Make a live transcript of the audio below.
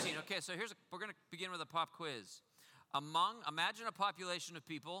Okay, so we're going to begin with a pop quiz. Imagine a population of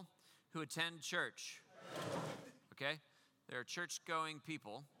people who attend church. Okay? There are church-going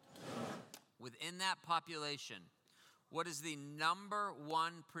people. Within that population, what is the number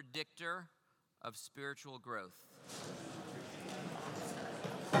one predictor of spiritual growth?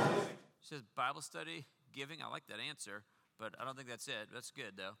 It says Bible study, giving. I like that answer, but I don't think that's it. That's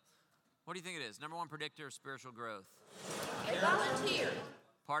good, though. What do you think it is? Number one predictor of spiritual growth. They volunteer.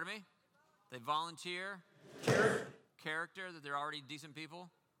 Pardon me? They volunteer? Character, that they're already decent people?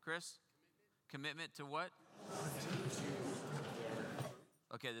 Chris? Commitment to what?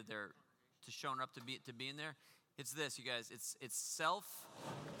 Okay, that they're showing up to being there. It's this, you guys. It's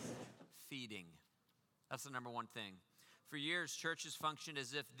self-feeding. That's the number one thing. For years, churches functioned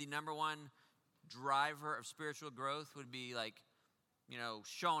as if the number one driver of spiritual growth would be like,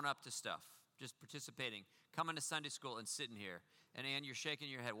 showing up to stuff, just participating, coming to Sunday school and sitting here. And Ann, you're shaking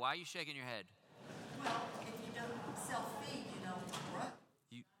your head. Why are you shaking your head? Well, if you don't self-feed, you don't grow.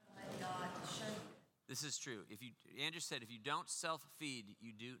 Let God show you. This is true. Andrew said, if you don't self-feed,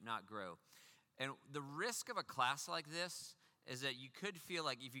 you do not grow. And the risk of a class like this is that you could feel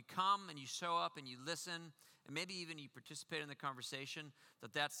like if you come and you show up and you listen, and maybe even you participate in the conversation,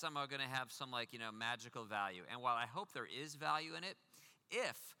 that's somehow going to have some magical value. And while I hope there is value in it,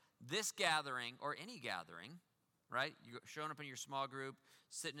 if this gathering or any gathering, right, you're showing up in your small group,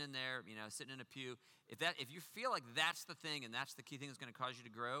 sitting in there, sitting in a pew, if you feel like that's the thing and that's the key thing that's going to cause you to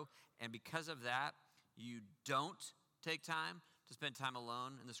grow, and because of that, you don't take time to spend time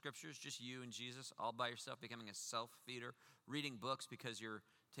alone in the scriptures, just you and Jesus, all by yourself, becoming a self-feeder, reading books because you're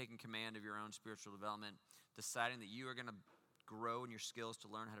taking command of your own spiritual development, deciding that you are going to grow in your skills to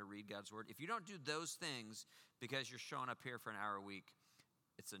learn how to read God's word. If you don't do those things because you're showing up here for an hour a week,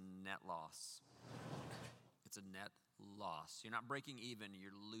 it's a net loss. It's a net loss. You're not breaking even,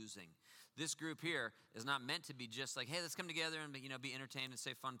 you're losing. This group here is not meant to be just like, hey, let's come together and be entertained and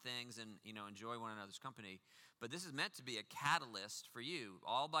say fun things and enjoy one another's company. But this is meant to be a catalyst for you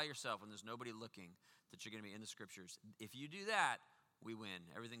all by yourself when there's nobody looking, that you're going to be in the scriptures. If you do that, we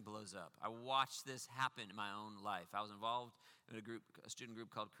win. Everything blows up. I watched this happen in my own life. I was involved in a student group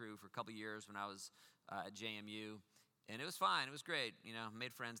called Crew for a couple years when I was at JMU, and it was fine. It was great.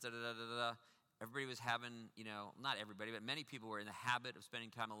 Made friends, da-da-da-da-da. Everybody was having, not everybody, but many people were in the habit of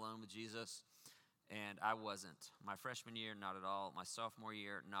spending time alone with Jesus, and I wasn't. My freshman year, not at all. My sophomore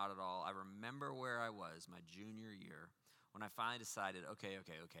year, not at all. I remember where I was my junior year when I finally decided, okay,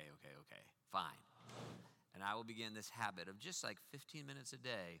 fine. And I will begin this habit of just like 15 minutes a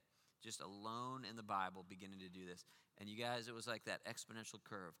day, just alone in the Bible, beginning to do this. And you guys, it was like that exponential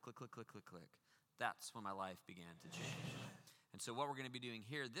curve, click, click, click, click, click. That's when my life began to change. And so what we're going to be doing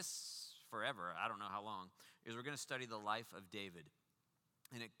here, forever, I don't know how long, is we're going to study the life of David.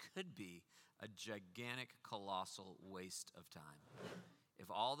 And it could be a gigantic, colossal waste of time. If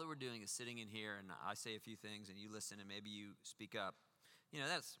all that we're doing is sitting in here and I say a few things and you listen and maybe you speak up,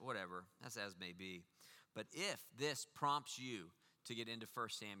 that's whatever. That's as may be. But if this prompts you to get into 1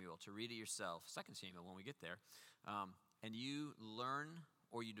 Samuel, to read it yourself, 2 Samuel when we get there, and you learn,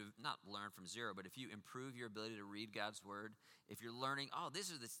 or you do not learn from zero, but if you improve your ability to read God's word, if you're learning,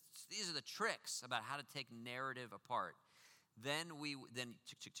 these are the tricks about how to take narrative apart, then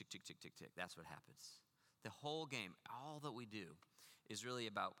tick, tick, tick, tick, tick, tick. That's what happens. The whole game, all that we do is really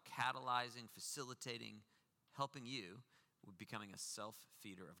about catalyzing, facilitating, helping you with becoming a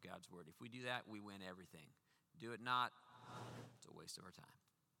self-feeder of God's word. If we do that, we win everything. Do it not, it's a waste of our time.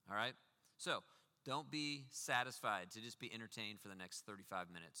 All right? So, don't be satisfied to just be entertained for the next 35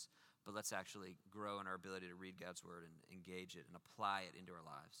 minutes, but let's actually grow in our ability to read God's word and engage it and apply it into our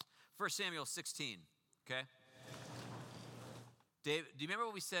lives. 1 Samuel 16, okay? David, do you remember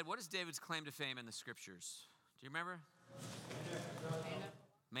what we said? What is David's claim to fame in the scriptures? Do you remember?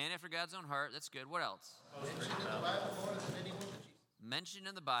 Man after God's own heart. That's good. What else? Mentioned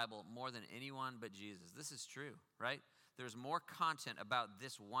in the Bible more than anyone but Jesus. This is true, right? There's more content about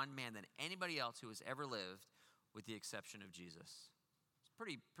this one man than anybody else who has ever lived, with the exception of Jesus. It's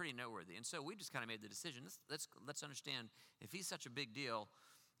pretty noteworthy. And so we just kind of made the decision. Let's understand, if he's such a big deal,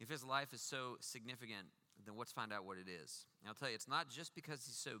 if his life is so significant, then let's find out what it is. And I'll tell you, it's not just because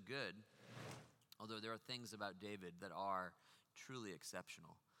he's so good, although there are things about David that are truly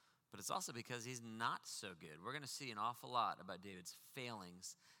exceptional. But it's also because he's not so good. We're going to see an awful lot about David's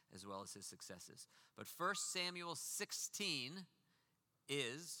failings as well as his successes. But 1 Samuel 16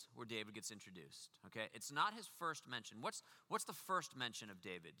 is where David gets introduced, okay? It's not his first mention. What's the first mention of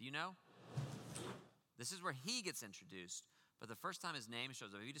David? Do you know? This is where he gets introduced, but the first time his name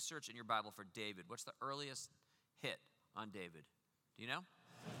shows up, if you just search in your Bible for David, what's the earliest hit on David? Do you know?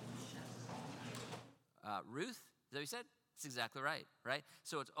 Ruth, is that what he said? That's exactly right, right?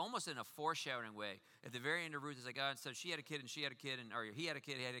 So it's almost in a foreshadowing way. At the very end of Ruth, it's like, God, so she had a kid, and she had a kid, or he had a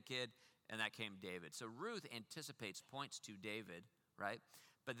kid, he had a kid, and that came David. So Ruth anticipates, points to David, right?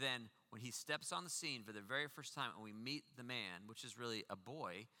 But then when he steps on the scene for the very first time and we meet the man, which is really a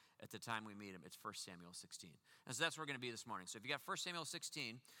boy at the time we meet him, it's 1 Samuel 16. And so that's where we're going to be this morning. So if you got 1 Samuel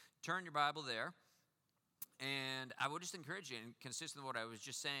 16, turn your Bible there. And I would just encourage you, and consistent with what I was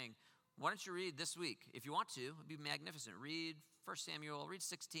just saying, why don't you read this week? If you want to, it'd be magnificent. Read 1 Samuel, read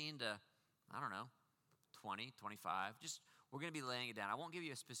 16 to, 20, 25. We're going to be laying it down. I won't give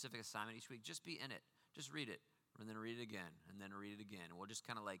you a specific assignment each week. Just be in it. Just read it. And then read it again, and then read it again. And we'll just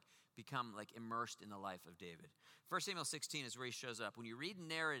kind of become immersed in the life of David. 1 Samuel 16 is where he shows up. When you read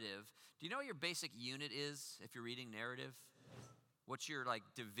narrative, do you know what your basic unit is if you're reading narrative? What's your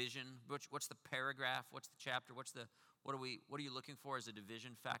division? What's the paragraph? What's the chapter? What are you looking for as a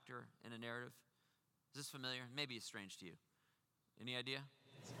division factor in a narrative? Is this familiar? Maybe it's strange to you. Any idea?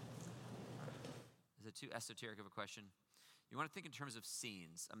 Is it too esoteric of a question? You want to think in terms of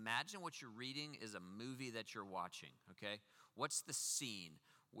scenes. Imagine what you're reading is a movie that you're watching, okay? What's the scene?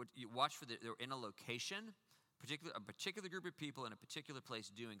 What you watch they're in a location, a particular group of people in a particular place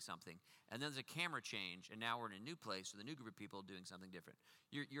doing something, and then there's a camera change, and now we're in a new place with a new group of people doing something different.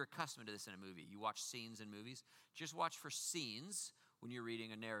 You're accustomed to this in a movie. You watch scenes in movies. Just watch for scenes when you're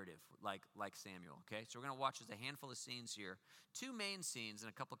reading a narrative, like Samuel, okay? So we're going to watch just a handful of scenes here, 2 main scenes and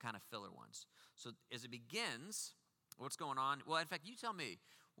a couple kind of filler ones. So as it begins, what's going on? Well, in fact, you tell me,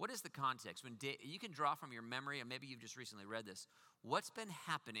 what is the context? You can draw from your memory, and maybe you've just recently read this. What's been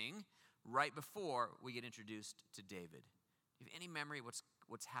happening right before we get introduced to David? Do you have any memory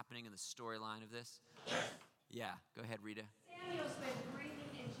what's happening in the storyline of this? Yeah, go ahead, Rita. Samuel's been grieving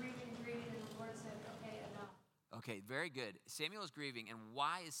and grieving and grieving, and the Lord said, okay, enough. Okay, very good. Samuel is grieving, and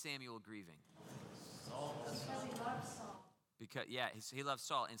why is Samuel grieving? Because he loves Saul. Because, he loves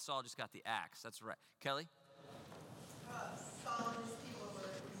Saul, and Saul just got the axe. That's right. Kelly? Saul and his people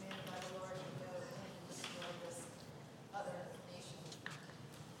were commanded by the Lord to go and destroy this other nation.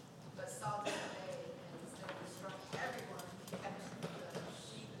 But Saul disobeyed, and instead of destroying everyone, he kept the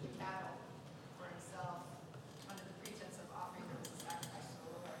sheep and cattle for himself under the pretense of offering them as a sacrifice to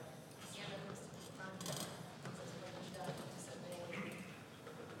the Lord. Samuel goes to confront him and says, what have you done? You disobeyed.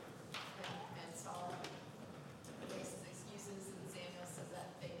 And Saul makes his excuses, and Samuel says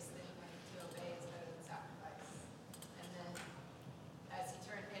that famous thing, to obey is better than sacrifice. And then as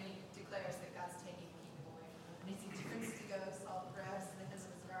he declares that God's taking the kingdom away from him. And as he turns to go, Saul grabs the hem of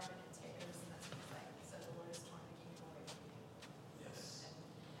his garment and tears, and that's what he's like. So the Lord has torn the kingdom away from you. Yes.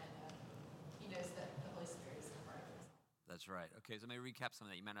 And he knows that the Holy Spirit is a part of this. That's right. Okay, so let me recap some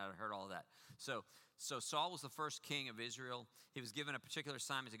of that. You might not have heard all of that. So Saul was the first king of Israel. He was given a particular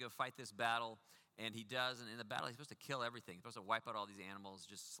assignment to go fight this battle, and he does. And in the battle, he's supposed to kill everything. He's supposed to wipe out all these animals,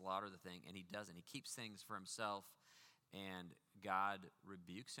 just slaughter the thing, and he doesn't. He keeps things for himself, and God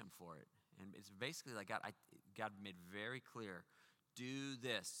rebukes him for it. And it's basically like God made very clear, do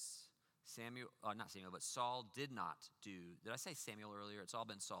this. But Saul did not do. Did I say Samuel earlier? It's all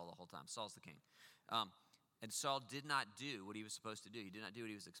been Saul the whole time. Saul's the king. And Saul did not do what he was supposed to do. He did not do what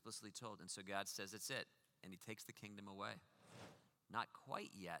he was explicitly told. And so God says, it's it. And he takes the kingdom away. Not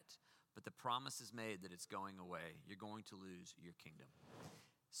quite yet, but the promise is made that it's going away. You're going to lose your kingdom.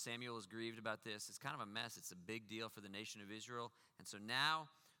 Samuel is grieved about this. It's kind of a mess. It's a big deal for the nation of Israel. And so now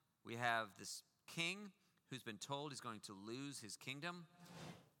we have this king who's been told he's going to lose his kingdom.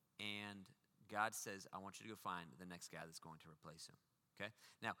 And God says, I want you to go find the next guy that's going to replace him. Okay?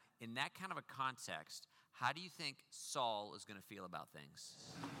 Now, in that kind of a context, how do you think Saul is going to feel about things?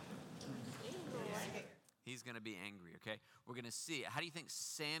 He's going to be angry, okay? We're going to see. How do you think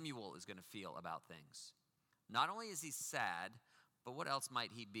Samuel is going to feel about things? Not only is he sad, but what else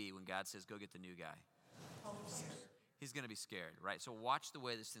might he be when God says, go get the new guy? He's going to be scared, right? So watch the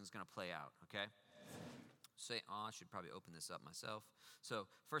way this thing's going to play out, okay? I should probably open this up myself. So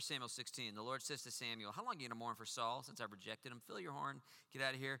 1 Samuel 16, the Lord says to Samuel, how long are you going to mourn for Saul since I've rejected him? Fill your horn, get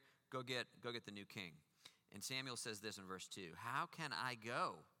out of here, go get the new king. And Samuel says this in verse 2, how can I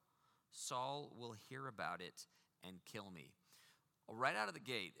go? Saul will hear about it and kill me. Well, right out of the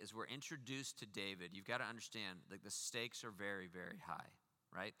gate, as we're introduced to David, you've got to understand that the stakes are very, very high,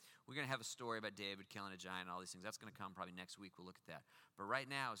 right? We're going to have a story about David killing a giant and all these things. That's going to come probably next week. We'll look at that. But right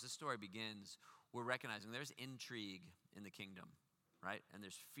now, as this story begins, we're recognizing there's intrigue in the kingdom, right? And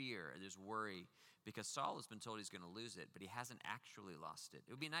there's fear, there's worry, because Saul has been told he's going to lose it, but he hasn't actually lost it.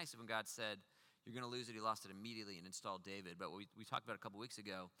 It would be nice if when God said, you're going to lose it, he lost it immediately and installed David. But what we talked about a couple weeks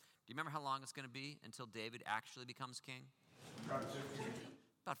ago, do you remember how long it's going to be until David actually becomes king?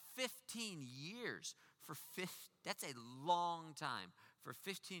 About 15 years. That's a long time. For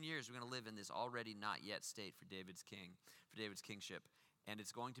 15 years, we're going to live in this already not yet state for David's kingship. And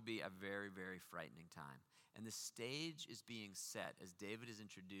it's going to be a very, very frightening time. And the stage is being set as David is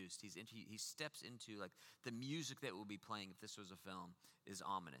introduced. He steps into, like, the music that will be playing if this was a film is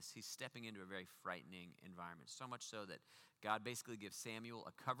ominous. He's stepping into a very frightening environment. So much so that God basically gives Samuel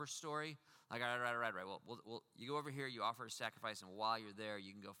a cover story. Like, all right. Well, you go over here, you offer a sacrifice, and while you're there,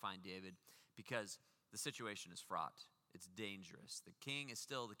 you can go find David because the situation is fraught. It's dangerous. The king is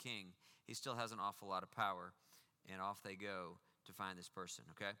still the king. He still has an awful lot of power. And off they go to find this person,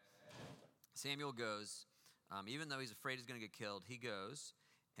 okay? Samuel goes. Even though he's afraid he's going to get killed, he goes.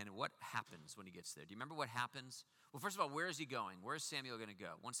 And what happens when he gets there? Do you remember what happens? Well, first of all, where is he going? Where is Samuel going to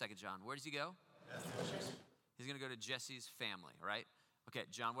go? 1 second, John. Where does he go? He's going to go to Jesse's family, right? Okay,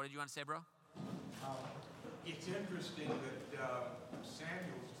 John, what did you want to say, bro? It's interesting that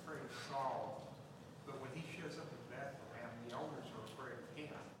Samuel's afraid of Saul, but when he shows up in Bethlehem, the elders are afraid of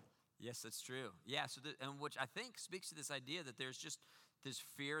him. Yes, that's true. Yeah, and which I think speaks to this idea that there's just this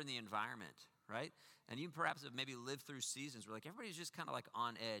fear in the environment, right? And you perhaps have maybe lived through seasons where, like, everybody's just kind of like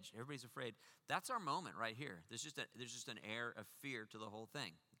on edge. Everybody's afraid. That's our moment right here. There's just an air of fear to the whole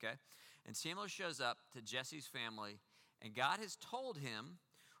thing, okay? And Samuel shows up to Jesse's family, and God has told him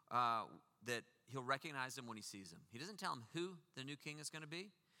that he'll recognize him when he sees him. He doesn't tell him who the new king is going to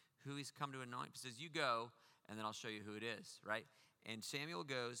be, who he's come to anoint. He says, you go, and then I'll show you who it is, right? And Samuel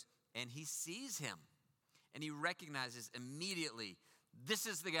goes, and he sees him, and he recognizes immediately, this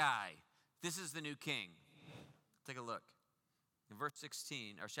is the guy. This is the new king. Take a look. In verse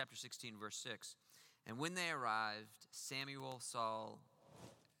 16, or chapter 16, verse 6. And when they arrived, Samuel saw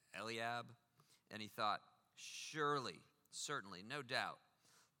Eliab, and he thought, surely, certainly, no doubt,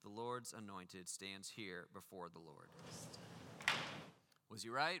 the Lord's anointed stands here before the Lord. Was he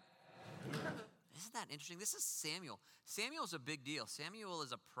right? Isn't that interesting? This is Samuel. Samuel's a big deal. Samuel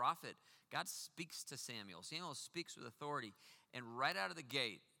is a prophet. God speaks to Samuel. Samuel speaks with authority. And right out of the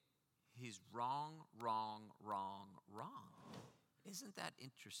gate, he's wrong. Isn't that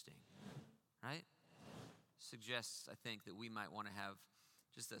interesting? Right? Suggests, I think, that we might want to have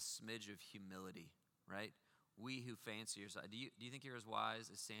just a smidge of humility, right? We who fancy yourself. Do you think you're as wise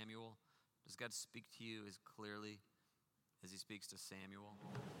as Samuel? Does God speak to you as clearly as he speaks to Samuel?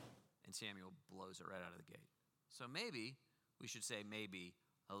 And Samuel blows it right out of the gate. So maybe we should say maybe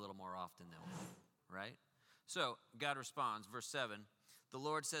a little more often than one, right? So God responds, verse 7, the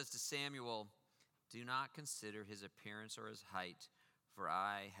Lord says to Samuel, do not consider his appearance or his height, for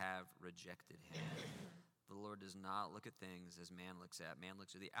I have rejected him. The Lord does not look at things as man looks at. Man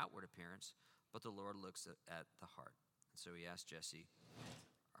looks at the outward appearance, but the Lord looks at the heart. And so he asked Jesse,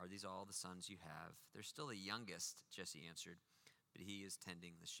 are these all the sons you have? They're still the youngest, Jesse answered, but he is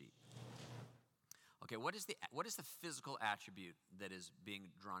tending the sheep. Okay, what is the physical attribute that is being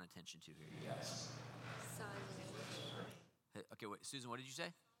drawn attention to here, you guys? Size. Okay, wait, Susan, what did you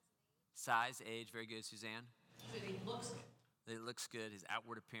say? Size, age, very good, Suzanne. He looks good. It looks good, his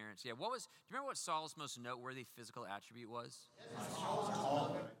outward appearance. Yeah, do you remember what Saul's most noteworthy physical attribute was?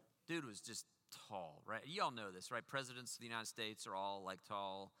 Dude was just tall, right? You all know this, right? Presidents of the United States are all like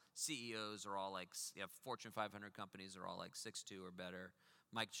tall. CEOs are all like, Fortune 500 companies are all like 6'2" or better.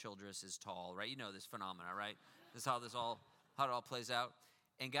 Mike Childress is tall, right? You know this phenomena, right? This is how it all plays out.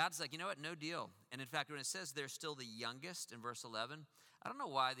 And God's like, you know what? No deal. And in fact, when it says they're still the youngest in verse 11, I don't know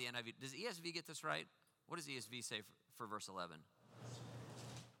why the NIV, does ESV get this right? What does ESV say for verse 11?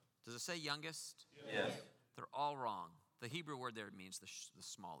 Does it say youngest? Yes. They're all wrong. The Hebrew word there means the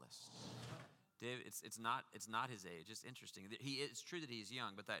smallest. David, it's not his age. It's interesting. It's true that he's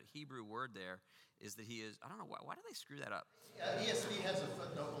young, but that Hebrew word there is that he is, I don't know, why do they screw that up? ESV has a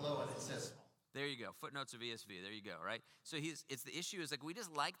footnote below it. It says small. There you go. Footnotes of ESV. There you go, right? So it's the issue is like we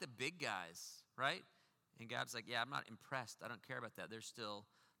just like the big guys, right? And God's like, yeah, I'm not impressed. I don't care about that. They're still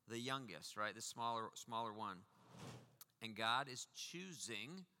the youngest, right? The smaller one. And God is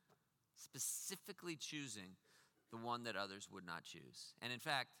specifically choosing the one that others would not choose. And in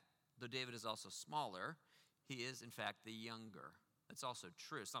fact, though David is also smaller, he is in fact the younger. That's also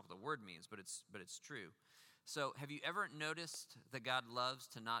true. It's not what the word means, but it's true. So have you ever noticed that God loves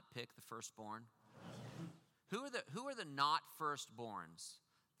to not pick the firstborn? Who are the not firstborns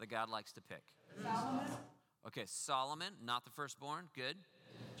that God likes to pick? Solomon. Okay, Solomon, not the firstborn. Good.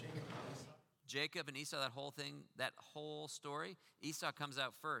 Jacob and Esau, that whole story. Esau comes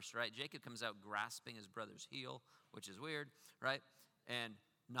out first, right? Jacob comes out grasping his brother's heel, which is weird, right? And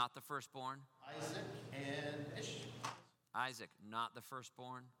not the firstborn. Isaac and Ishmael. Isaac, not the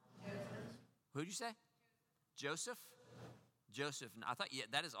firstborn. Who'd you say? Joseph? Joseph, and I thought, yeah,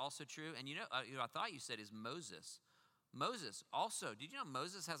 that is also true. And I thought you said is Moses. Moses also, did you know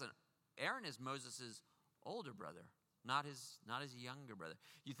Moses Aaron is Moses' older brother, not his younger brother.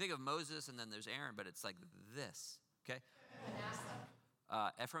 You think of Moses and then there's Aaron, but it's like this, okay?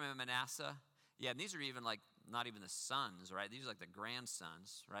 Ephraim and Manasseh. Yeah, and these are even like, not even the sons, right? These are like the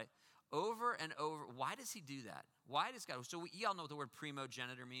grandsons, right? Over and over. Why does he do that? Why does God? So y'all know what the word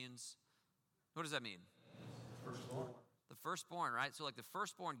primogenitor means. What does that mean? Firstborn. The firstborn, right? So like the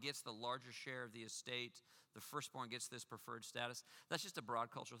firstborn gets the larger share of the estate. The firstborn gets this preferred status. That's just a broad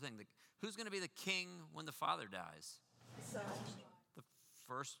cultural thing. Who's going to be the king when the father dies? Son. The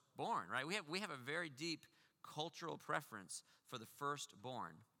firstborn, right? We have a very deep cultural preference for the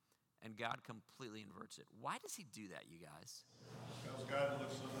firstborn, and God completely inverts it. Why does he do that, you guys? Because God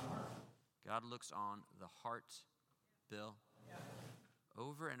looks on the heart. God looks on the heart, Bill.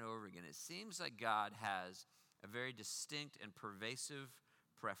 Over and over again. It seems like God has a very distinct and pervasive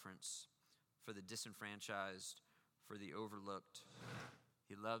preference for the disenfranchised, for the overlooked.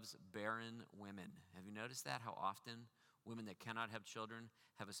 He loves barren women. Have you noticed that? How often women that cannot have children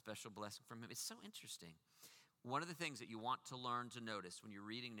have a special blessing from him? It's so interesting. One of the things that you want to learn to notice when you're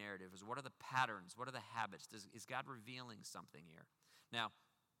reading narrative is what are the patterns? What are the habits? Is God revealing something here? Now,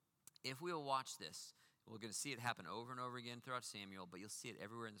 if we will watch this, we're going to see it happen over and over again throughout Samuel, but you'll see it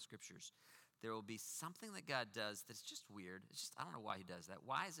everywhere in the scriptures. There will be something that God does that's just weird. It's just, I don't know why he does that.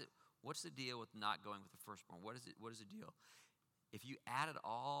 Why is it? What's the deal with not going with the firstborn? What is the deal? If you added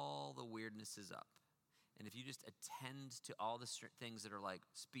all the weirdnesses up, and if you just attend to all the things that are like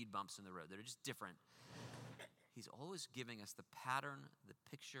speed bumps in the road, that are just different, he's always giving us the pattern, the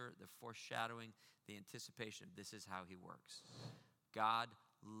picture, the foreshadowing, the anticipation. This is how he works. God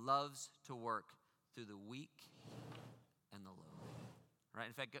loves to work through the weak and the lowly. Right?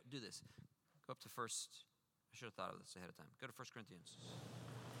 In fact, do this. Go up to I should have thought of this ahead of time. Go to 1 Corinthians.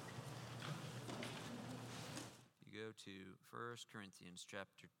 You go to 1 Corinthians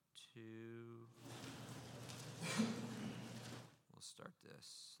chapter 2. We'll start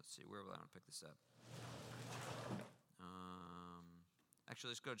this. Let's see, where will I want to pick this up?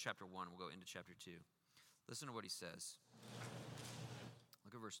 Actually, let's go to chapter 1. We'll go into chapter 2. Listen to what he says.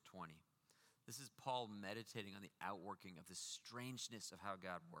 Look at verse 20. This is Paul meditating on the outworking of the strangeness of how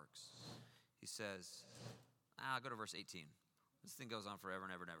God works. He says, go to verse 18. This thing goes on forever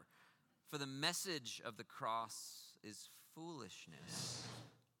and ever and ever. For the message of the cross is foolishness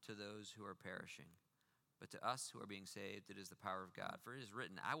to those who are perishing, but to us who are being saved, it is the power of God. For it is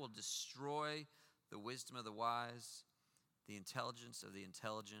written, I will destroy the wisdom of the wise, the intelligence of the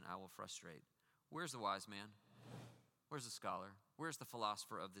intelligent I will frustrate. Where's the wise man? Where's the scholar? Where's the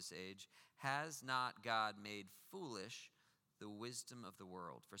philosopher of this age? Has not God made foolish the wisdom of the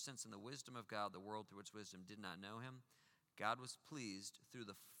world? For since in the wisdom of God, the world through its wisdom did not know him, God was pleased through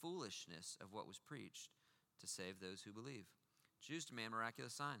the foolishness of what was preached to save those who believe. Jews demand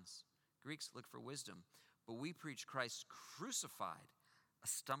miraculous signs. Greeks look for wisdom. But we preach Christ crucified, a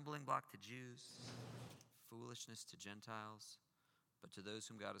stumbling block to Jews, foolishness to Gentiles. But to those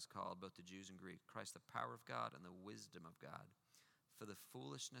whom God has called, both to Jews and Greeks, Christ the power of God and the wisdom of God. For the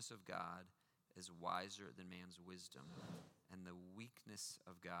foolishness of God is wiser than man's wisdom, and the weakness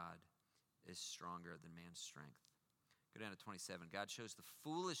of God is stronger than man's strength. Go down to 27. God chose the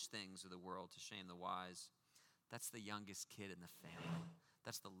foolish things of the world to shame the wise. That's the youngest kid in the family.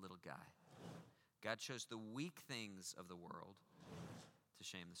 That's the little guy. God chose the weak things of the world to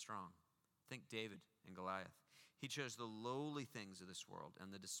shame the strong. Think David and Goliath. He chose the lowly things of this world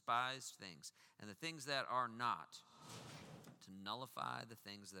and the despised things and the things that are not to nullify the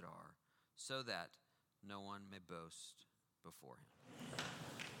things that are, so that no one may boast before him.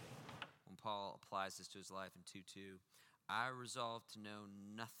 When Paul applies this to his life in 2:2, I resolved to know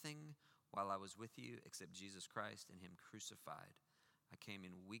nothing while I was with you except Jesus Christ and him crucified. I came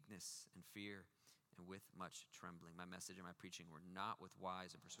in weakness and fear and with much trembling. My message and my preaching were not with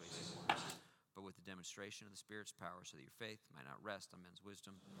wise and persuasive words, but with the demonstration of the Spirit's power, so that your faith might not rest on men's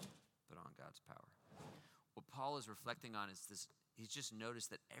wisdom, but on God's power. What Paul is reflecting on is this. He's just noticed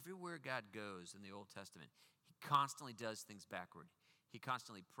that everywhere God goes in the Old Testament, he constantly does things backward. He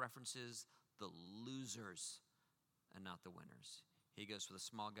constantly preferences the losers and not the winners. He goes for the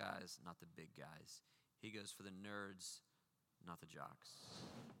small guys, not the big guys. He goes for the nerds, not the jocks.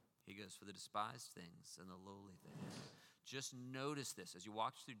 He goes for the despised things and the lowly things. Just notice this as you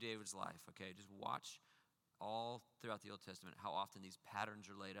watch through David's life, okay? Just watch all throughout the Old Testament how often these patterns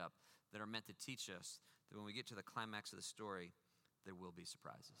are laid up that are meant to teach us that when we get to the climax of the story, there will be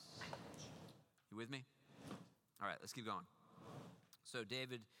surprises. You with me? All right, let's keep going. So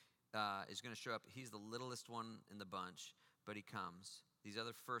David is going to show up. He's the littlest one in the bunch, but he comes. These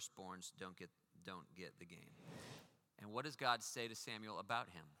other firstborns don't get the game. And what does God say to Samuel about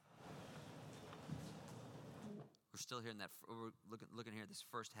him? We're still here in that. We're looking here at this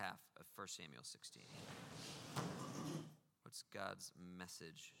first half of 1 Samuel 16. What's God's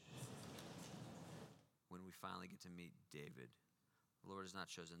message when we finally get to meet David? The Lord has not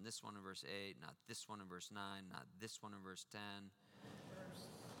chosen this one in verse 8, not this one in verse 9, not this one in verse 10.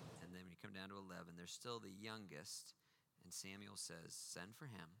 And then when you come down to 11, they're still the youngest. And Samuel says, send for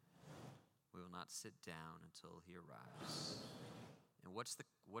him. We will not sit down until he arrives. And what's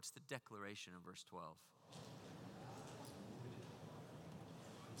the declaration of verse 12?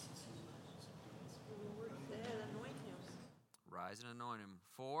 Rise and anoint him,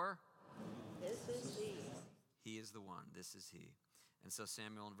 for This is he. he is the one. This is he. And so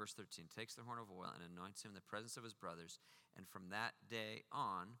Samuel in verse 13 takes the horn of oil and anoints him in the presence of his brothers. And from that day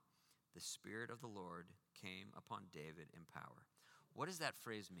on, the Spirit of the Lord came upon David in power. What does that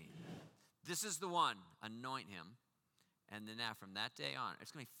phrase mean? This is the one, anoint him. And then now from that day on,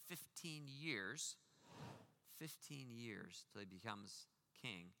 it's going to be 15 years till he becomes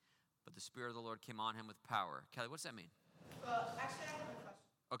king. But the Spirit of the Lord came on him with power. Kelly, what's that mean? Well, actually, I have a question.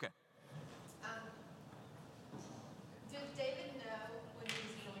 Okay. Did David know when he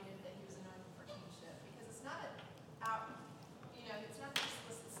was anointed that he was anointed for kingship? Because it's not it's not an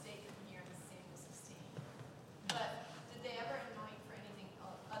explicit statement here in Samuel 16. But did they ever anoint for anything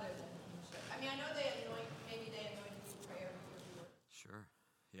other than kingship? I mean, I know maybe they anointed through prayer or Sure.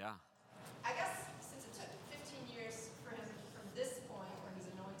 Yeah. I guess since it took 15 years for him from this point where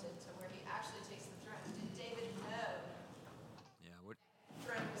he's anointed to where he actually takes the throne, did David know Yeah. the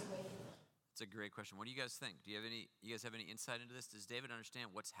throne was waiting for him? It's a great question. What do you guys think? You guys have any insight into this? Does David understand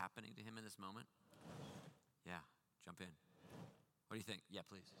what's happening to him in this moment? Yeah, jump in. What do you think? Yeah,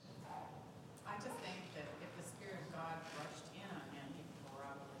 please. I just think that if the Spirit of God rushed in on him, he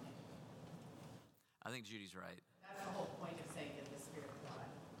probably knew. I think Judy's right. That's the whole point of saying that the Spirit of God.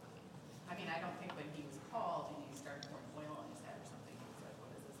 I mean, I don't think when he was called and he started pouring oil on his head or something, he was like, what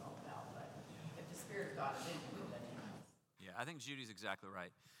is this all about? But if the Spirit of God is in him, then he knows. Yeah, I think Judy's exactly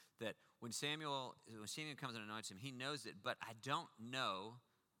right. That when Samuel comes and anoints him, he knows it. But I don't know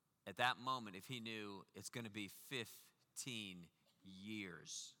at that moment if he knew it's going to be 15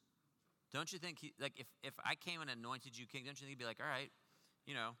 years. Don't you think, if I came and anointed you king, don't you think he'd be like, all right,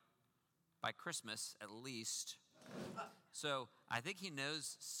 by Christmas at least. So I think he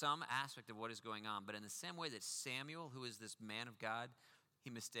knows some aspect of what is going on. But in the same way that Samuel, who is this man of God, he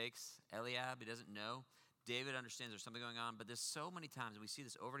mistakes Eliab, he doesn't know. David understands there's something going on, but there's so many times, and we see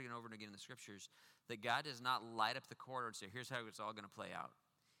this over and over and again in the scriptures, that God does not light up the corridor and say, here's how it's all going to play out.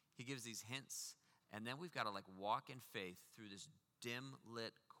 He gives these hints, and then we've got to walk in faith through this dim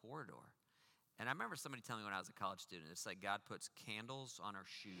lit corridor. And I remember somebody telling me when I was a college student, it's like God puts candles on our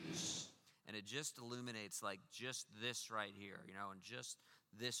shoes, and it just illuminates just this right here, and just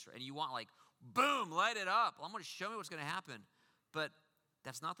this, and you want boom, light it up. Well, I'm going to show me what's going to happen. But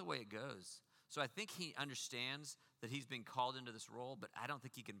that's not the way it goes. So I think he understands that he's been called into this role, but I don't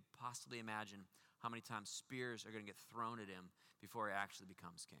think he can possibly imagine how many times spears are going to get thrown at him before he actually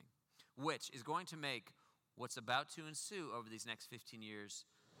becomes king, which is going to make what's about to ensue over these next 15 years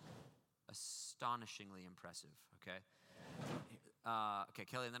astonishingly impressive, okay? Okay,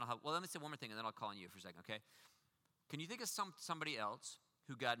 Kelly, and then let me say one more thing, and then I'll call on you for a second, okay? Can you think of somebody else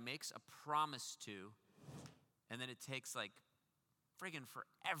who God makes a promise to, and then it takes friggin'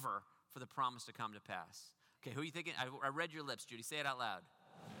 forever for the promise to come to pass? Okay, who are you thinking? I read your lips, Judy. Say it out loud.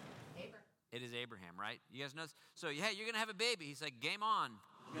 Abraham. It is Abraham, right? You guys know this? So, hey, you're going to have a baby. He's like, game on.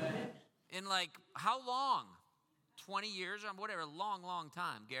 Good. In how long? 20 years or whatever, long, long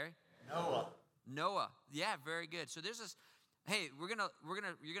time. Gary? Noah. Yeah, very good. So there's this, hey, you're going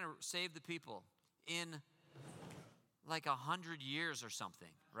to save the people in 100 years or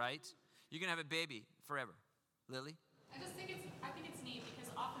something, right? You're going to have a baby forever. Lily? I think it's neat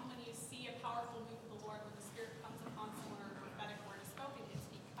because often when you see a powerful move of the Lord, when the Spirit comes upon someone or a prophetic word is spoken, it's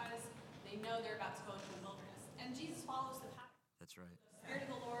because they know they're about to go into the wilderness. And Jesus follows the pattern. That's right. The Spirit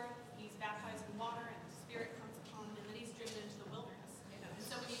of the Lord, he's baptized in water, and the Spirit comes upon him, and then he's driven into the wilderness. And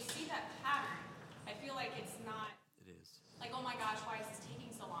so when you see that pattern, I feel like it's not It is. oh my gosh, why is this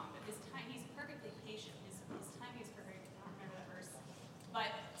taking so long? But his time, he's perfectly patient. His timing is perfect. I don't remember that verse.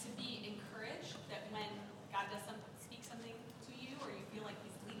 But to be encouraged that when God does speak something to you, or you feel like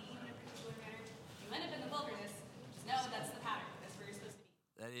he's leading you in a particular manner, you end up in the wilderness, just know that's the pattern. That's where you're supposed to be.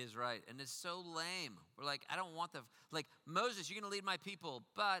 That is right. And it's so lame. We're I don't want Moses, you're going to lead my people.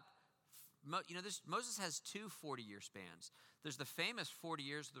 But, Moses has two 40-year spans. There's the famous 40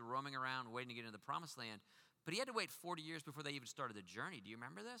 years of the roaming around waiting to get into the promised land. But he had to wait 40 years before they even started the journey. Do you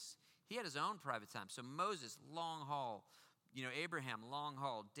remember this? He had his own private time. So Moses, long haul. Abraham, long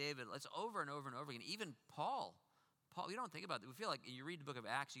haul. David, it's over and over and over again. Even Paul, you don't think about it. We feel like you read the book of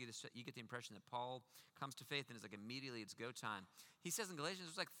Acts, you get the impression that Paul comes to faith and it's like immediately it's go time. He says in Galatians, it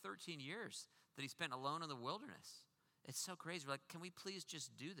was like 13 years that he spent alone in the wilderness. It's so crazy. We're like, can we please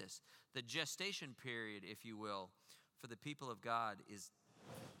just do this? The gestation period, if you will, for the people of God is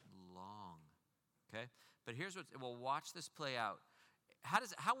long, okay? But here's we'll watch this play out.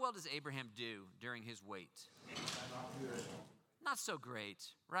 How well does Abraham do during his wait? Not so great,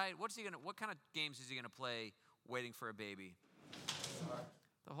 right? What kind of games is he gonna play waiting for a baby?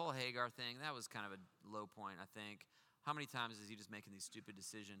 The whole Hagar thing, that was kind of a low point, I think. How many times is he just making these stupid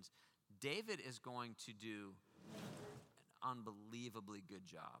decisions? David is going to do an unbelievably good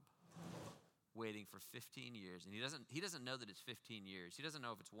job waiting for 15 years. And he doesn't know that it's 15 years. He doesn't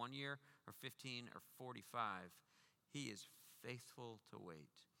know if it's 1 year or 15 or 45. He is faithful to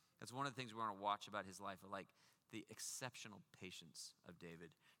wait. That's one of the things we want to watch about his life, like the exceptional patience of David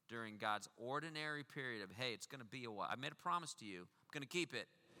during God's ordinary period of, hey, it's going to be a while. I made a promise to you. I'm going to keep it.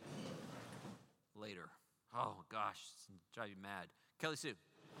 Later. Oh, gosh, it's drive you mad. Kelly Sue.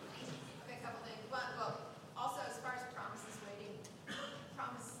 Okay, a couple things. Well, also as far as promises waiting,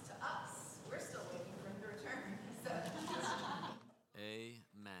 promise to us, we're still waiting for him to return. So.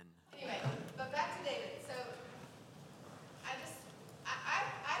 Amen. Anyway, but back to David. So I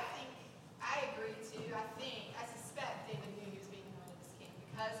think, I agree too. I suspect David knew he was being anointed as king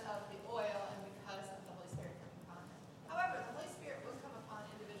because of the oil and because of the Holy Spirit coming upon him. However, the Holy Spirit will come upon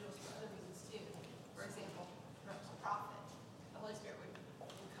individuals for other reasons too. For example, a prophet. The Holy Spirit would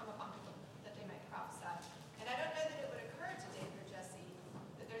come upon people that they might prophesy. And I don't know that it would occur to David or Jesse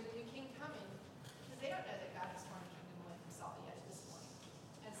that there's a new king coming because they don't know that God has torn the kingdom away from Saul yet at this point.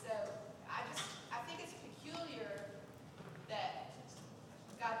 And so I think it's peculiar that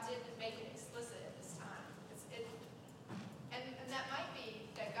God didn't make it explicit at this time. And that might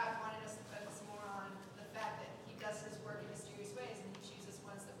be that God wanted us to focus more on the fact that he does his work in mysterious ways and he chooses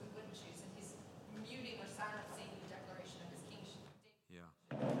ones that we wouldn't choose. And he's muting or silencing the declaration of his kingship. Yeah.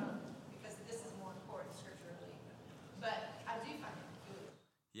 Because this is more important scripturally. But I do find it peculiar.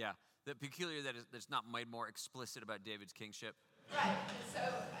 Yeah. The peculiar that it's not made more explicit about David's kingship. Right. And so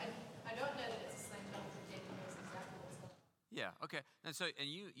I don't know that it's a slam dunk that David knows exactly what's going on. Yeah, okay. And so, and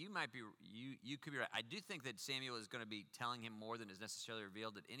you might be, you could be right. I do think that Samuel is going to be telling him more than is necessarily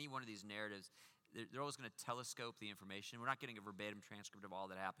revealed, that any one of these narratives, they're always going to telescope the information. We're not getting a verbatim transcript of all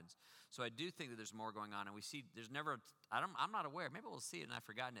that happens. So I do think that there's more going on, and we see, there's never, I'm not aware, maybe we'll see it and I've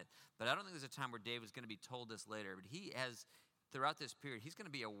forgotten it, but I don't think there's a time where David's going to be told this later, but he has, throughout this period, he's going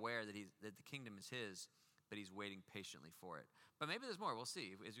to be aware that the kingdom is his, but he's waiting patiently for it. But maybe there's more. We'll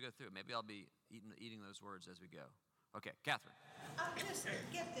see as we go through it. Maybe I'll be eating those words as we go. Okay, Catherine. I just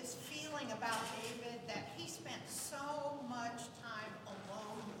get this feeling about David that he spent so much time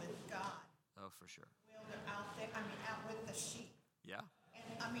alone with God. Oh, for sure. Out there, out with the sheep. Yeah.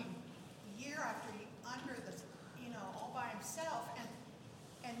 And year after year, under the, all by himself,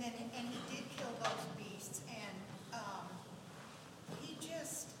 and he did kill those beasts, and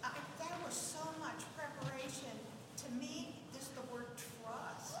there was so much preparation. To me, just the word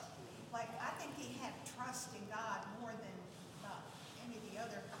trust. Like, I think he had trust in God more than any of the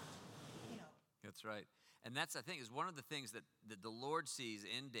other, That's right. And that's, I think, is one of the things that the Lord sees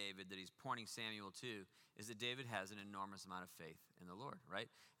in David that he's pointing Samuel to, is that David has an enormous amount of faith in the Lord, right?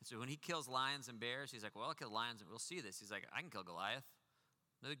 And so when he kills lions and bears, he's like, well, I'll kill lions and we'll see this. He's like, I can kill Goliath.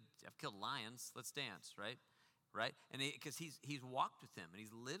 I've killed lions. Let's dance, right? Right? And because he's walked with him and he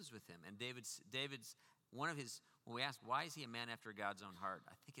lives with him. And David's one of his, when we ask, why is he a man after God's own heart?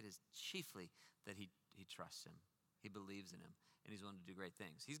 I think it is chiefly that he trusts him. He believes in him. And he's willing to do great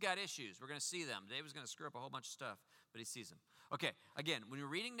things. He's got issues. We're going to see them. David's going to screw up a whole bunch of stuff, but he sees them. Okay, again, when you're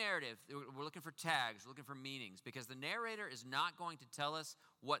reading narrative, we're looking for tags, we're looking for meanings, because the narrator is not going to tell us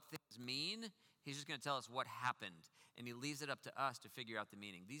what things mean. He's just going to tell us what happened, and he leaves it up to us to figure out the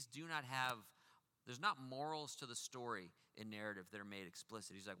meaning. These do not have, there's not morals to the story in narrative that are made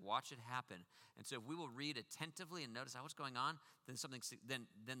explicit. He's like, watch it happen. And so if we will read attentively and notice what's going on,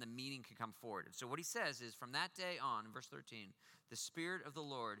 then the meaning can come forward. And so what he says is, from that day on, in verse 13, the Spirit of the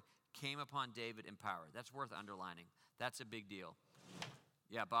Lord came upon David in power. That's worth underlining. That's a big deal.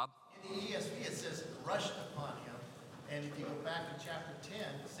 Yeah, Bob? In the ESV, it says rushed upon him. And if you go back in chapter 10,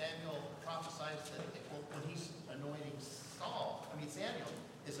 Samuel prophesies that when he's anointing Samuel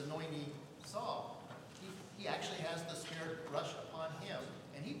is anointing Saul. He actually has the Spirit rush upon him,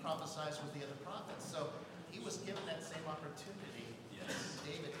 and he prophesies with the other prophets. So he was given that same opportunity. Yes.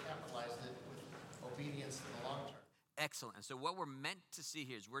 David capitalized it with obedience in the long term. Excellent. And so what we're meant to see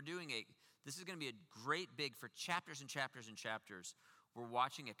here is this is going to be a great big, for chapters and chapters and chapters, we're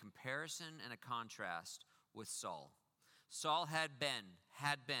watching a comparison and a contrast with Saul. Saul had been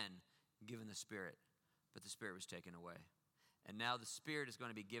given the Spirit, but the Spirit was taken away. And now the Spirit is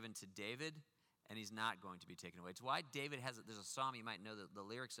going to be given to David, and he's not going to be taken away. It's why David there's a psalm, you might know the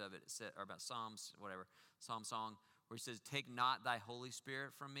lyrics of it, or about Psalms, whatever, psalm song, where he says, "Take not thy Holy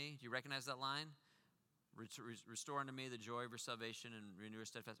Spirit from me." Do you recognize that line? Restore unto me the joy of your salvation and renew your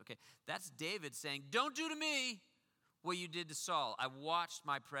steadfast. Okay, that's David saying, don't do to me what you did to Saul. I watched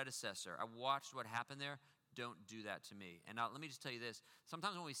my predecessor. I watched what happened there. Don't do that to me. And now let me just tell you this.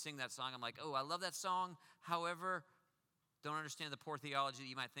 Sometimes when we sing that song, I'm like, oh, I love that song. However, don't understand the poor theology that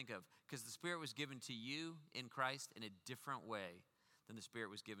you might think of, because the Spirit was given to you in Christ in a different way than the Spirit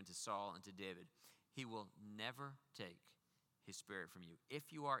was given to Saul and to David. He will never take his Spirit from you.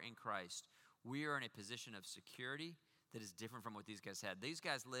 If you are in Christ, we are in a position of security that is different from what these guys had. These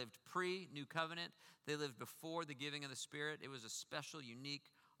guys lived pre-New Covenant. They lived before the giving of the Spirit. It was a special,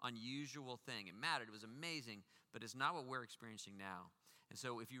 unique, unusual thing. It mattered. It was amazing, but it's not what we're experiencing now. And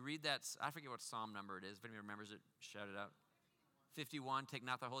so if you read that, I forget what psalm number it is. If anybody remembers it, shout it out. 51, take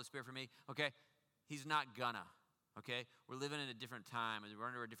not the Holy Spirit from me. Okay, he's not gonna. Okay, we're living in a different time, and we're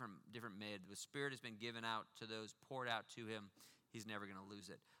under a different mid. The Spirit has been given out to those poured out to him. He's never going to lose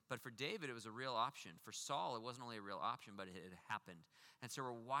it. But for David, it was a real option. For Saul, it wasn't only a real option, but it had happened. And so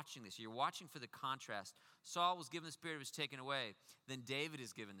we're watching this. You're watching for the contrast. Saul was given the Spirit, it was taken away. Then David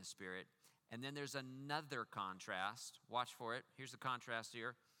is given the Spirit. And then there's another contrast. Watch for it. Here's the contrast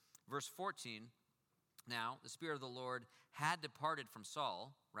here. Verse 14. Now, the Spirit of the Lord had departed from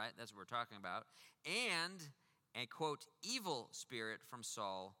Saul, right? That's what we're talking about. And a, quote, evil spirit from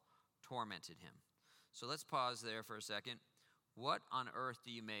Saul tormented him. So let's pause there for a second. What on earth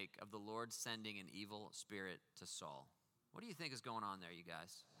do you make of the Lord sending an evil spirit to Saul? What do you think is going on there, you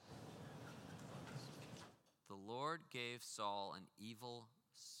guys? The Lord gave Saul an evil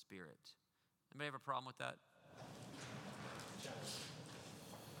spirit. Anybody have a problem with that?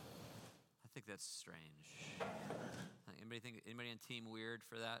 I think that's strange. Anybody on team weird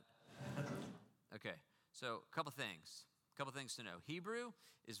for that? Okay, so a couple things to know. Hebrew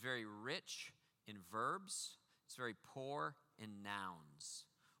is very rich in verbs. It's very poor in nouns,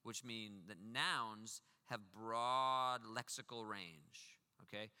 which mean that nouns have broad lexical range,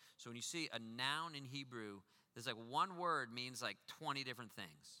 okay? So when you see a noun in Hebrew, there's like one word means like 20 different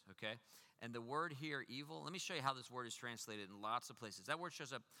things, okay? And the word here, evil, let me show you how this word is translated in lots of places. That word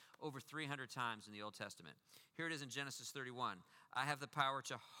shows up over 300 times in the Old Testament. Here it is in Genesis 31. I have the power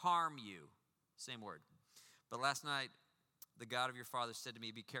to harm you. Same word. But last night, the God of your father said to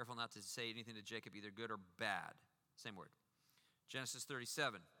me, be careful not to say anything to Jacob, either good or bad. Same word. Genesis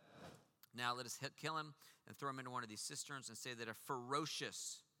 37. Now let us kill him and throw him into one of these cisterns and say that a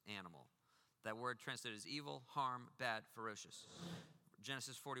ferocious animal. That word translated as evil, harm, bad, ferocious.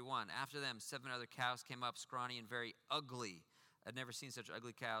 Genesis 41. After them, 7 other cows came up, scrawny and very ugly. I'd never seen such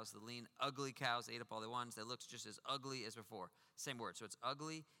ugly cows. The lean, ugly cows ate up all the ones that looked just as ugly as before. Same word. So it's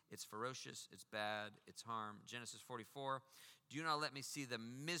ugly, it's ferocious, it's bad, it's harm. Genesis 44. Do not let me see the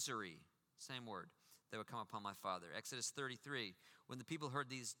misery. Same word. That would come upon my father. Exodus 33, when the people heard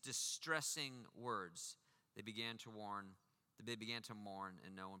these distressing words, they began to mourn,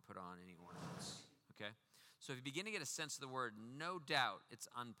 and no one put on any ornaments. Okay? So if you begin to get a sense of the word, no doubt it's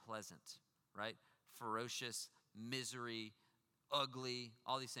unpleasant, right? Ferocious, misery, ugly,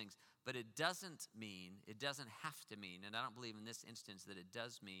 all these things. But it doesn't have to mean, and I don't believe in this instance that it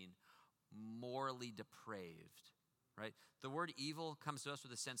does mean morally depraved. Right? The word evil comes to us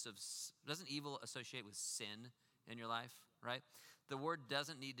with a sense of, doesn't evil associate with sin in your life, right? The word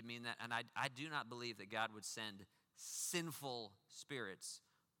doesn't need to mean that, and I do not believe that God would send sinful spirits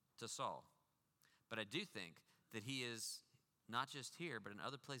to Saul. But I do think that he is, not just here, but in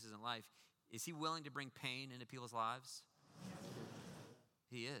other places in life, is he willing to bring pain into people's lives?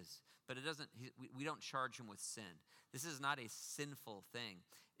 He is. But it doesn't, we don't charge him with sin. This is not a sinful thing.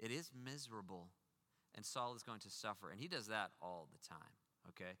 It is miserable. And Saul is going to suffer. And he does that all the time,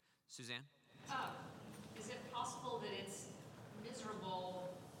 okay? Suzanne? Is it possible that it's miserable?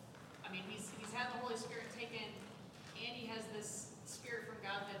 I mean, he's had the Holy Spirit taken, and he has this spirit from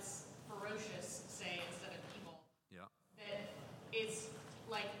God that's ferocious, say, instead of evil. Yeah. That it's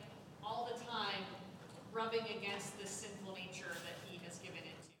like all the time rubbing against this sinful nature that he has given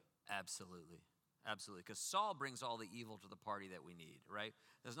into. Absolutely. Absolutely, because Saul brings all the evil to the party that we need, right?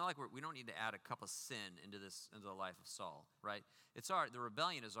 It's not like we don't need to add a cup of sin into the life of Saul, right? The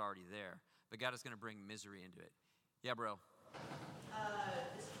rebellion is already there, but God is going to bring misery into it. Yeah, bro.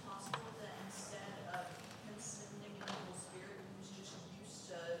 Is it possible that instead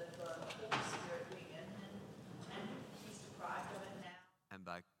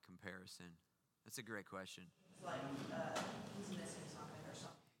of sin? That's a great question. It's like he's missing something or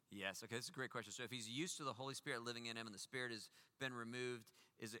something. Yes, okay, that's a great question. So if he's used to the Holy Spirit living in him and the Spirit has been removed,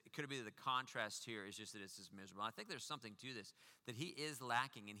 could it be that the contrast here is just that it's just miserable? I think there's something to this, that he is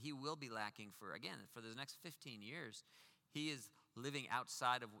lacking, and he will be lacking for the next 15 years. He is living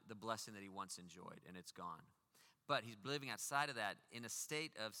outside of the blessing that he once enjoyed, and it's gone. But he's living outside of that in a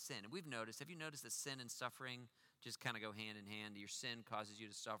state of sin. And have you noticed that sin and suffering just kind of go hand in hand? Your sin causes you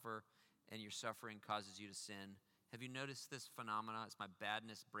to suffer, and your suffering causes you to sin. Have you noticed this phenomena? It's my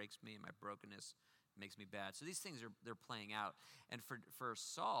badness breaks me, and my brokenness makes me bad. So these things they're playing out. And for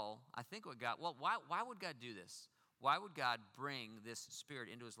Saul, I think why would God do this? Why would God bring this spirit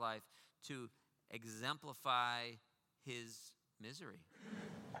into his life to exemplify his misery,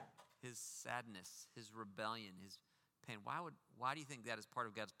 his sadness, his rebellion, his pain? Why do you think that is part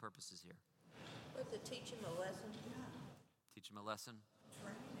of God's purposes here? But to teach him a lesson. Teach him a lesson?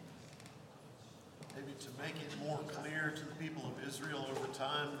 Maybe to make it more clear to the people of Israel over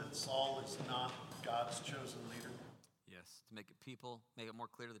time that Saul is not God's chosen leader. Yes, to make it more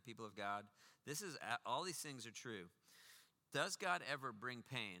clear to the people of God. All these things are true. Does God ever bring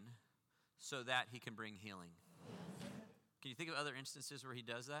pain so that he can bring healing? Can you think of other instances where he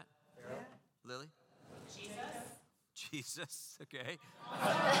does that? Yeah. Lily? Jesus, okay.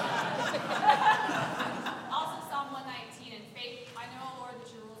 Also, Psalm 119, and faith, I know, Lord, that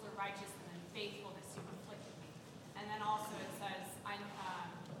your rules are righteous, and in faithfulness you afflicted me. And then also it says,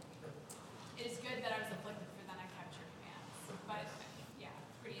 it is good that I was afflicted, for then I kept your commands. But, yeah,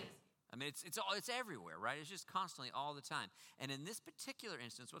 pretty innocent. I mean, it's everywhere, right? It's just constantly all the time. And in this particular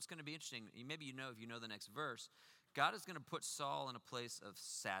instance, what's going to be interesting, maybe if you know the next verse, God is going to put Saul in a place of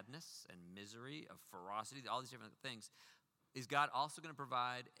sadness and misery, of ferocity, all these different things. Is God also going to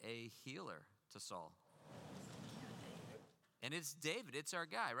provide a healer to Saul? And it's David. It's our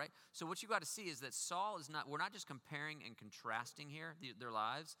guy, right? So what you got to see is that Saul is not, we're not just comparing and contrasting here their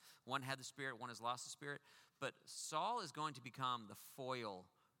lives. One had the Spirit, one has lost the Spirit. But Saul is going to become the foil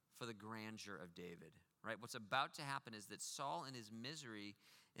for the grandeur of David, right? What's about to happen is that Saul, in his misery,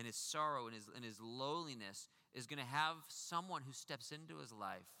 in his sorrow, in his lowliness, is going to have someone who steps into his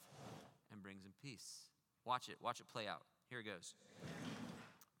life and brings him peace. Watch it play out. Here it goes.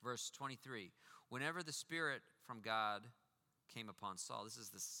 Verse 23. Whenever the Spirit from God came upon Saul, this is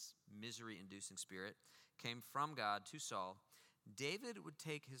this misery-inducing spirit, came from God to Saul, David would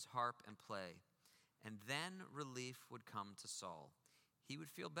take his harp and play, and then relief would come to Saul. He would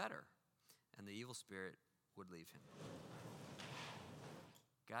feel better, and the evil spirit would leave him.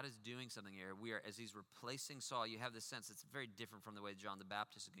 God is doing something here. As he's replacing Saul, you have this sense it's very different from the way John the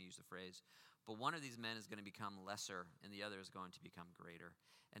Baptist is going to use the phrase. But one of these men is going to become lesser, and the other is going to become greater.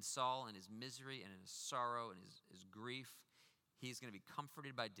 And Saul, in his misery and in his sorrow and his grief, he's going to be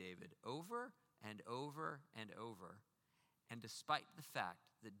comforted by David over and over and over. And despite the fact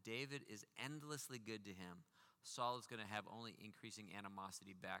that David is endlessly good to him, Saul is going to have only increasing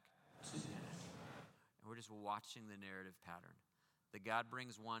animosity back to him. And we're just watching the narrative pattern. That God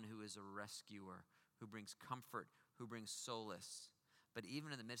brings one who is a rescuer, who brings comfort, who brings solace. But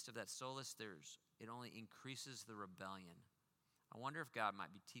even in the midst of that solace, it only increases the rebellion. I wonder if God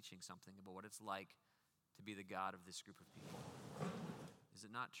might be teaching something about what it's like to be the God of this group of people. Is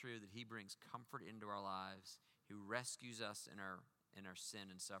it not true that he brings comfort into our lives, who rescues us in our sin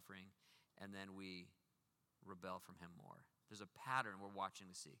and suffering, and then we rebel from him more? There's a pattern we're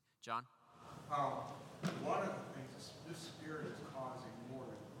watching to see. John? One of the things, this spirit is causing more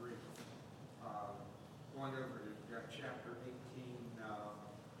than grief. Going over to chapter 18,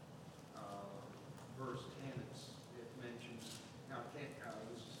 verse 10, it mentions, now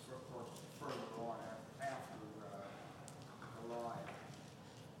this is further on after Goliath.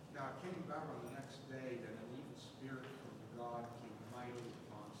 Now it came about on the next day that an evil spirit from God came mightily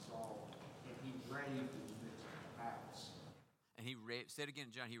upon Saul, and he raved in the midst of the house. And he raved, say it again,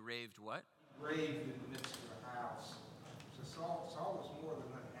 John, he raved what? Raved in the midst of the house. So Saul was more than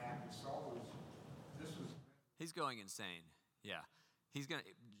unhappy. He's going insane. Yeah. We're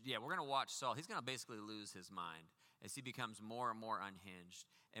going to watch Saul. He's going to basically lose his mind as he becomes more and more unhinged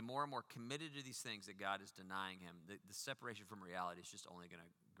and more committed to these things that God is denying him. The separation from reality is just only going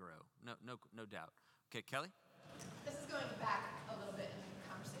to grow. No doubt. Okay, Kelly? This is going back a little bit in the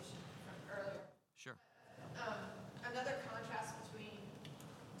conversation from earlier. Sure. Another contrast between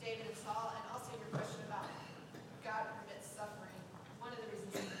David and Saul, and also your question about God permits suffering. One of the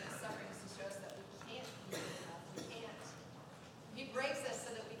reasons he permits suffering is to show us that we can't be good enough. We can't. He breaks us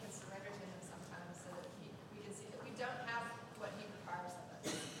so that we can surrender to him sometimes, so that we can see that we don't have what he requires of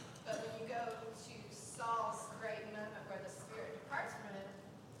us. But when you go to Saul's great moment where the Spirit departs from him,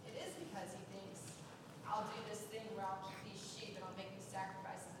 it is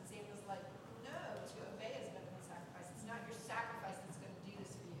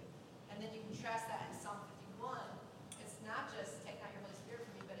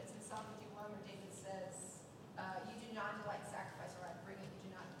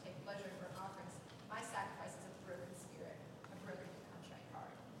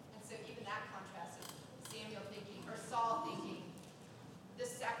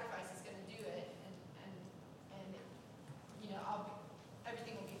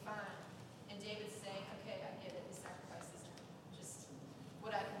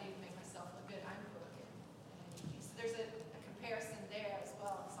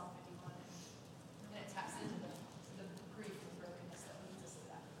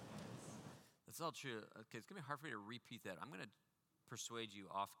It's all true. Okay, it's going to be hard for me to repeat that. I'm going to persuade you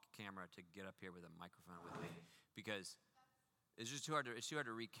off camera to get up here with a microphone with me because it's just too hard to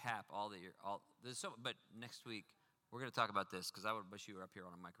recap but next week we're going to talk about this because I would wish you were up here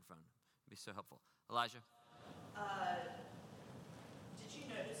on a microphone. It'd be so helpful. Elijah? Did you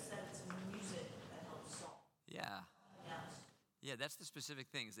notice that it's music that helps Saul? Yeah. Yes. Yeah, that's the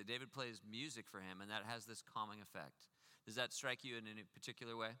specific thing is that David plays music for him and that has this calming effect. Does that strike you in any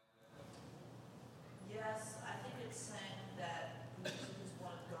particular way? Yes, I think it's saying that music is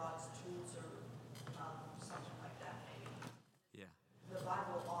one of God's tools or something like that maybe. Yeah. The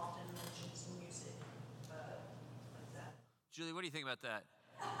Bible often mentions music like that. Julie, what do you think about that?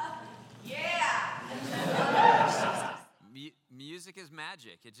 Yeah! Music is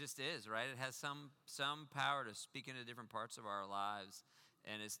magic. It just is, right? It has some power to speak into different parts of our lives,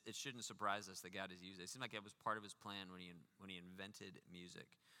 and it shouldn't surprise us that God has used it. It seemed like it was part of his plan when he invented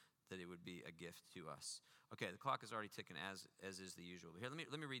music, that it would be a gift to us. Okay, the clock is already ticking as is the usual. Here,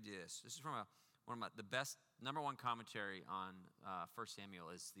 let me read you this. This is from the best number one commentary on 1 Samuel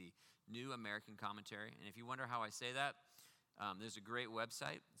is the New American Commentary, and if you wonder how I say that, there's a great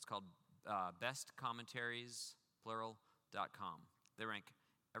website. It's called bestcommentariesplural.com. They rank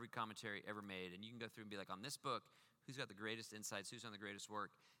every commentary ever made, and you can go through and be like, on this book, who's got the greatest insights, who's done the greatest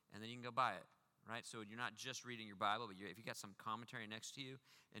work, and then you can go buy it, right? So you're not just reading your Bible, but if you got some commentary next to you,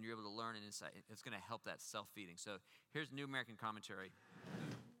 and you're able to learn an insight, it's going to help that self-feeding. So here's New American Commentary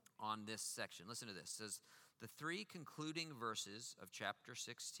on this section. Listen to this. It says, the 3 concluding verses of chapter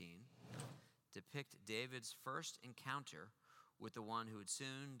 16 depict David's first encounter with the one who would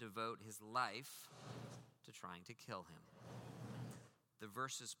soon devote his life to trying to kill him. The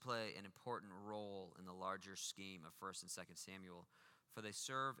verses play an important role in the larger scheme of 1 and 2 Samuel, for they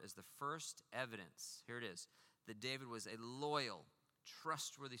serve as the first evidence, here it is, that David was a loyal,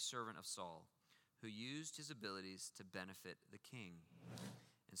 trustworthy servant of Saul who used his abilities to benefit the king.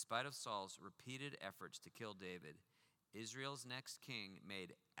 In spite of Saul's repeated efforts to kill David, Israel's next king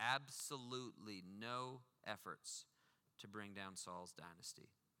made absolutely no efforts to bring down Saul's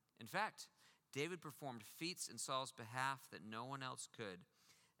dynasty. In fact, David performed feats in Saul's behalf that no one else could,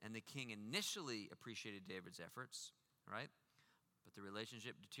 and the king initially appreciated David's efforts, right? But the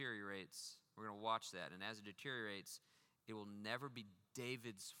relationship deteriorates. We're going to watch that, and as it deteriorates, it will never be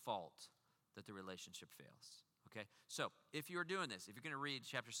David's fault that the relationship fails. Okay, so if you're doing this, if you're going to read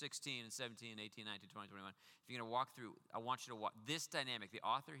chapter 16 and 17, 18, 19, 20, 21, if you're going to walk through, I want you to watch this dynamic. The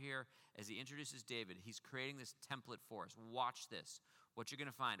author here, as he introduces David, he's creating this template for us. Watch this. What you're going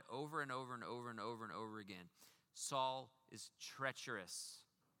to find over and over and over and over and over again. Saul is treacherous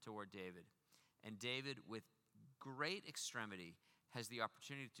toward David. And David, with great extremity, has the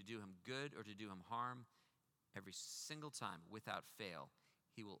opportunity to do him good or to do him harm every single time without fail.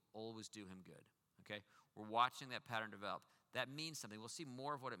 He will always do him good. Okay? We're watching that pattern develop. That means something. We'll see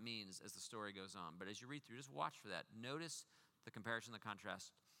more of what it means as the story goes on. But as you read through, just watch for that. Notice the comparison, the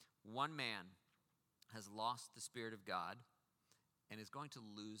contrast. One man has lost the Spirit of God and is going to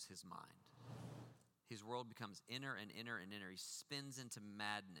lose his mind. His world becomes inner and inner and inner. He spins into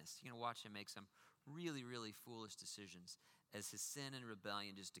madness. You're going to watch him make some really, really foolish decisions as his sin and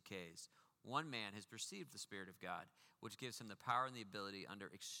rebellion just decays. One man has perceived the Spirit of God, which gives him the power and the ability under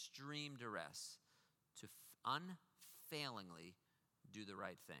extreme duress to unfailingly do the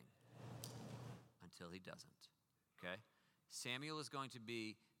right thing until he doesn't, okay? Samuel is going to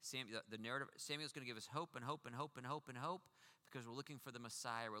be, the narrative, Samuel is going to give us hope and hope and hope and hope and hope because we're looking for the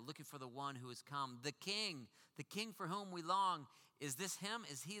Messiah. We're looking for the one who has come, the King for whom we long. Is this him?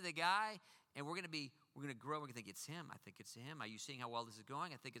 Is he the guy? And we're going to grow. We're going to think it's him. I think it's him. Are you seeing how well this is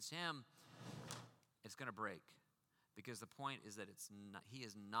going? I think it's him. It's going to break because the point is that he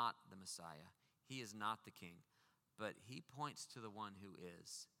is not the Messiah. He is not the king, but he points to the one who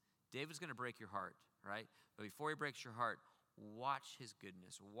is. David's going to break your heart, right? But before he breaks your heart, watch his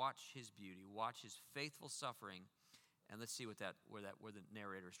goodness, watch his beauty, watch his faithful suffering, and let's see where the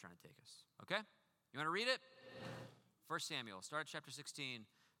narrator is trying to take us. Okay? You want to read it? 1 Samuel, start at chapter 16,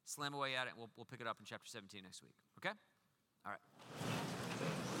 slam away at it, and we'll pick it up in chapter 17 next week. Okay? All right.